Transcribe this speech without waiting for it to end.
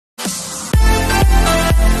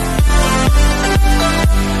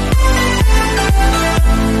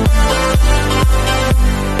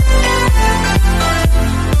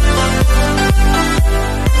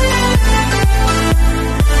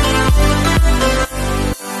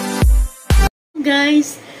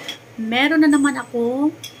Guys, meron na naman ako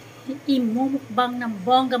imumukbang ng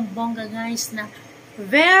bonggang-bongga guys na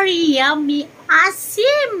very yummy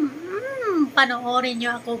asim. Panoorin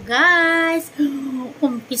nyo ako guys.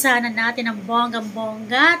 Umpisa na natin ang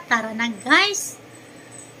bonggang-bongga. Tara na guys.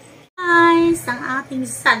 Guys, ang ating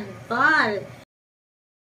santol.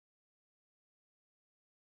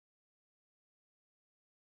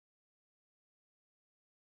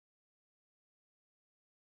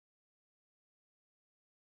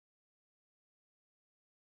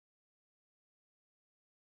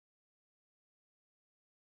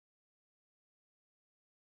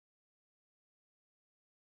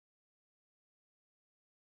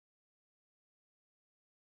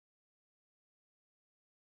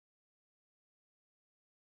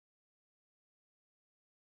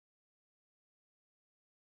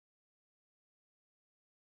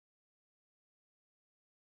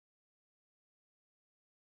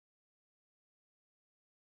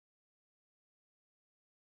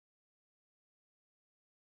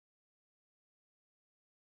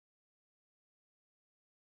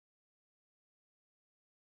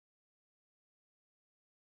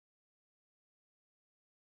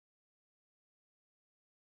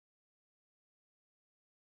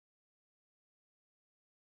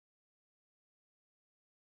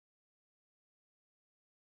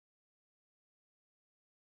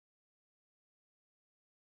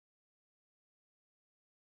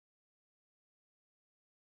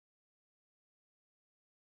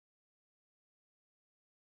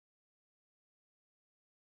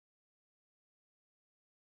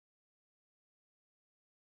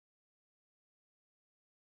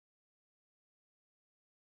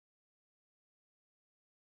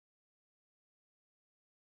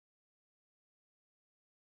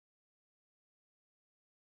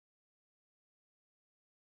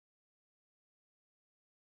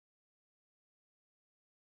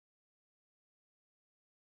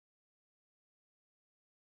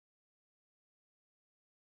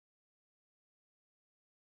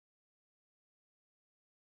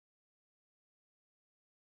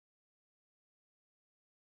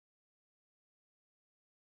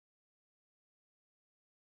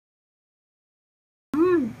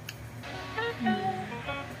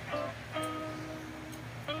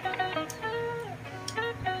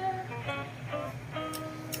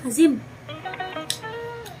 Azim.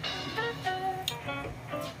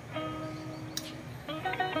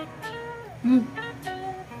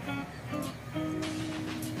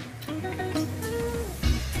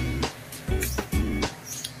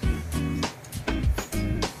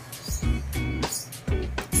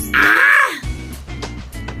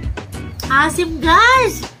 Asim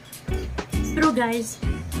guys! Pero guys,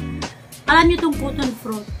 alam niyo itong cotton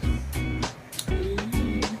fruit.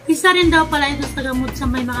 Isa rin daw pala ito sa gamot sa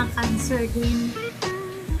may mga cancer din.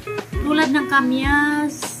 Tulad ng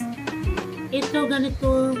kamyas. Ito,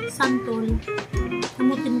 ganito, santol.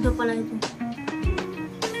 Gamutin daw pala ito.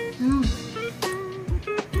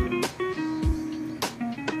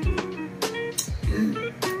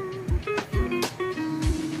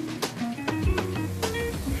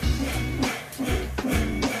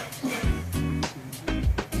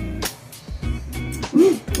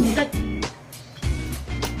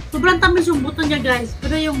 Sobrang tamis yung buto niya guys,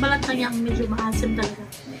 pero yung balat niya medyo maasim talaga.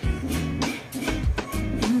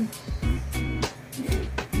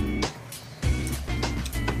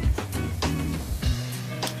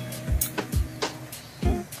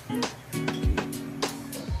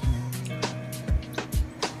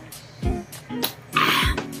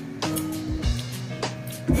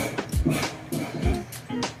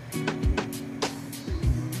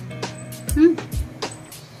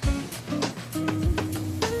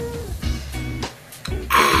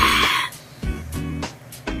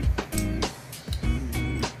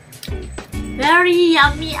 Very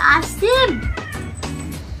yummy asim.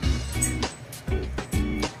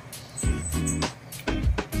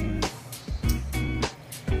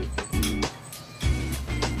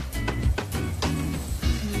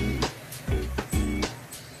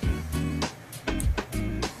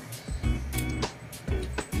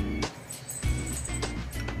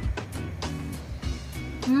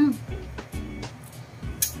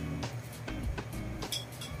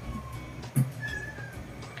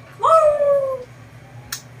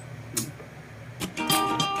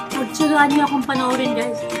 Pagtsagaan niyo akong panoorin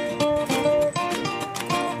guys.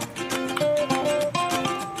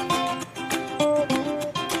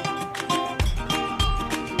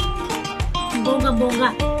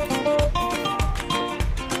 Bongga-bongga.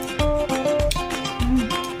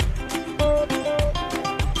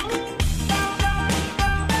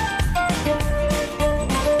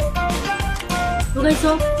 guys,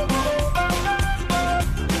 oh.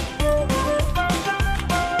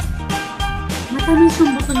 Matamis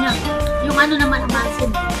yung buto niya. Yung ano naman,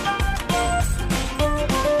 amasin.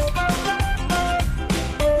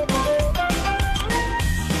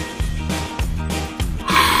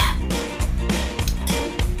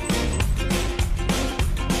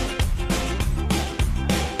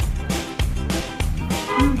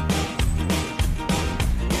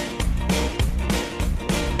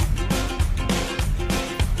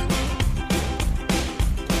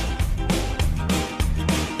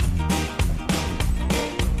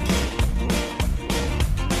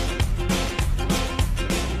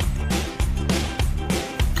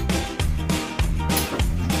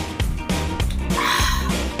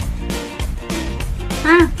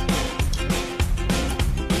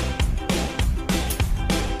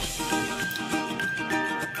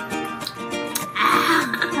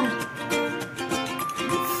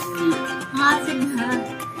 Asin na.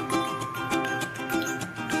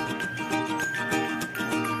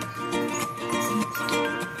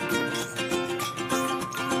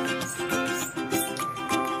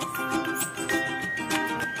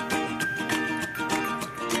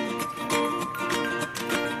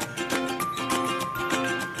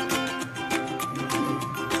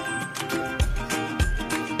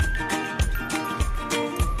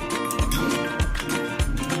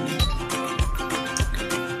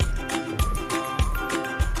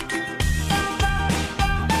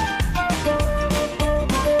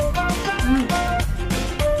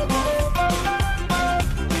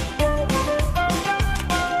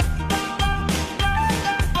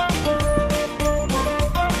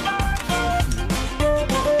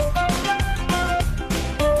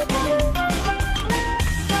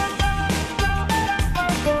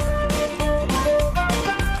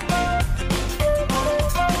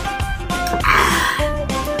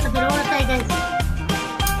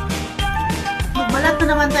 Magbalat na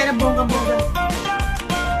naman tayo ng bongga-bongga.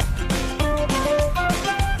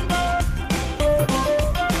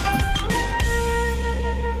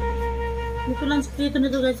 Dito lang dito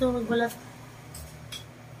nito guys, so magbalat.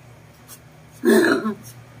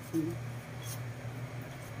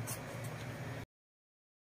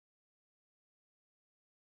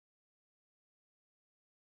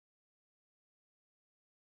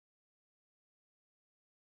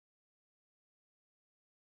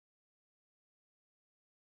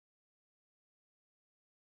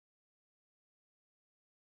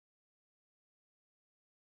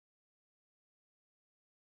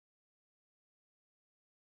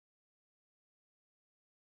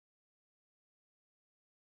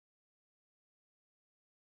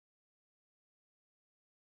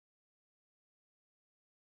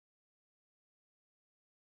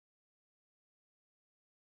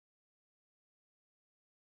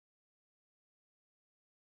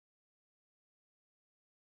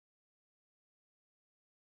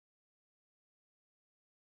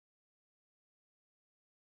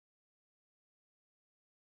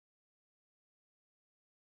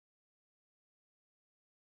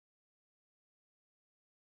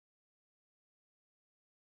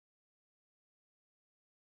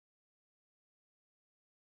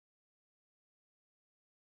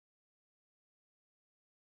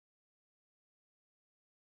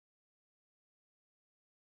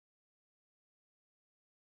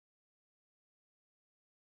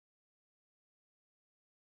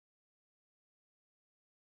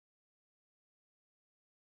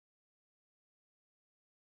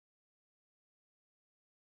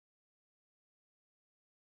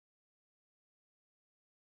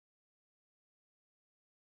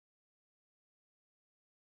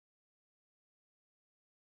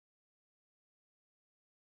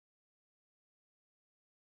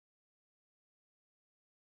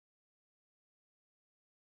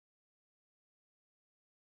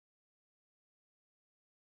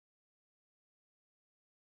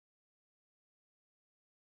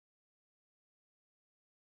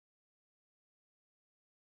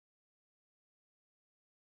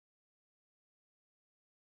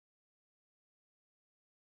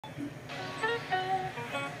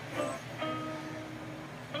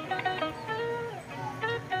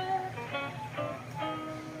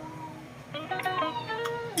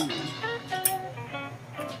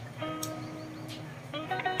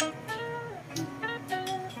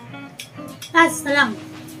 Tas na lang.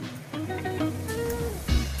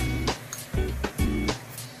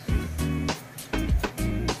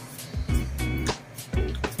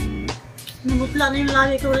 Namutla na yung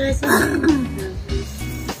labi ko guys.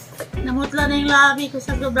 Namutla na yung labi ko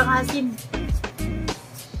sa sobrang asim.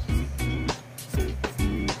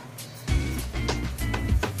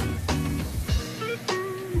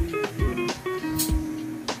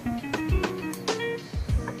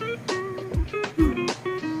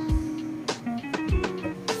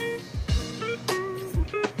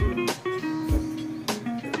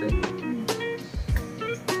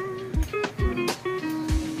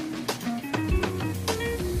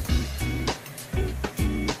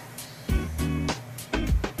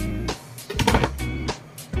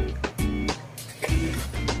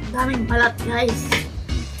 Daming balat, guys.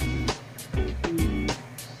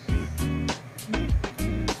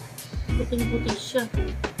 Puting-puti siya.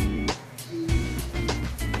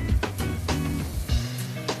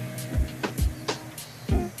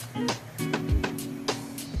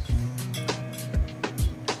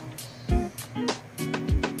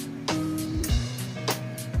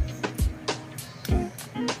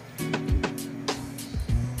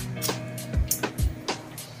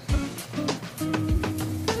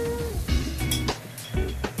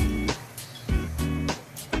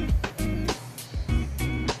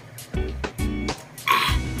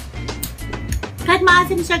 Kahit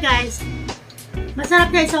maasim siya, guys,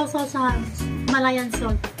 masarap niya isaw-saw sa Himalayan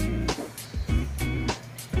salt.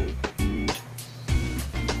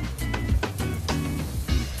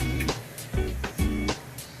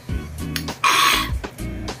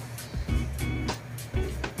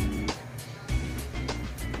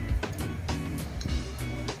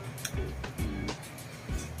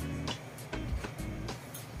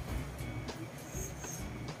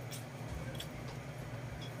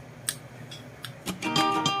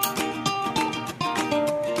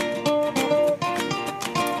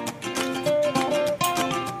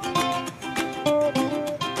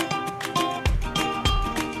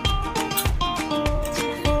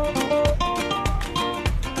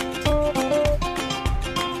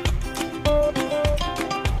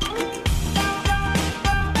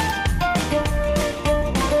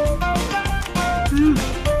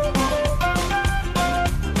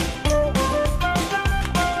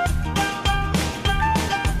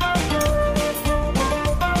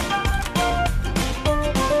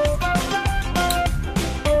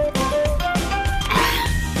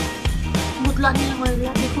 Mutla niya yung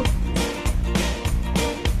wala ko.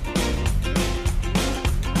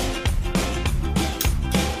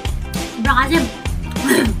 Sobrang asim.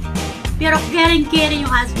 Pero caring-caring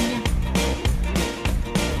yung asim niya.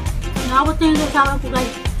 Nakabot na yung sasawa ko,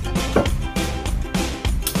 guys.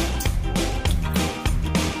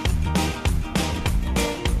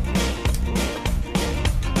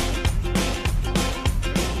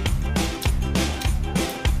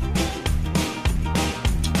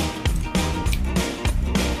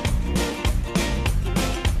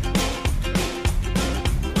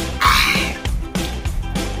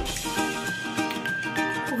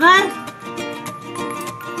 Sugar.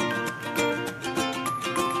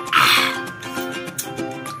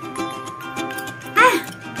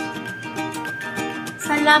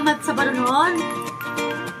 Salamat sa panonood.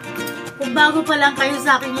 Kung bago pa lang kayo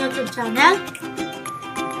sa aking YouTube channel,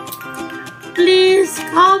 please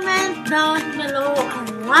comment down below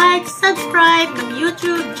and like, subscribe ng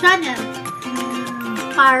YouTube channel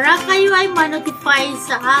para kayo ay ma-notify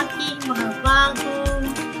sa aking mga bagong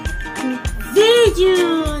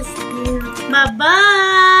videos.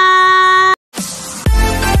 Bye-bye!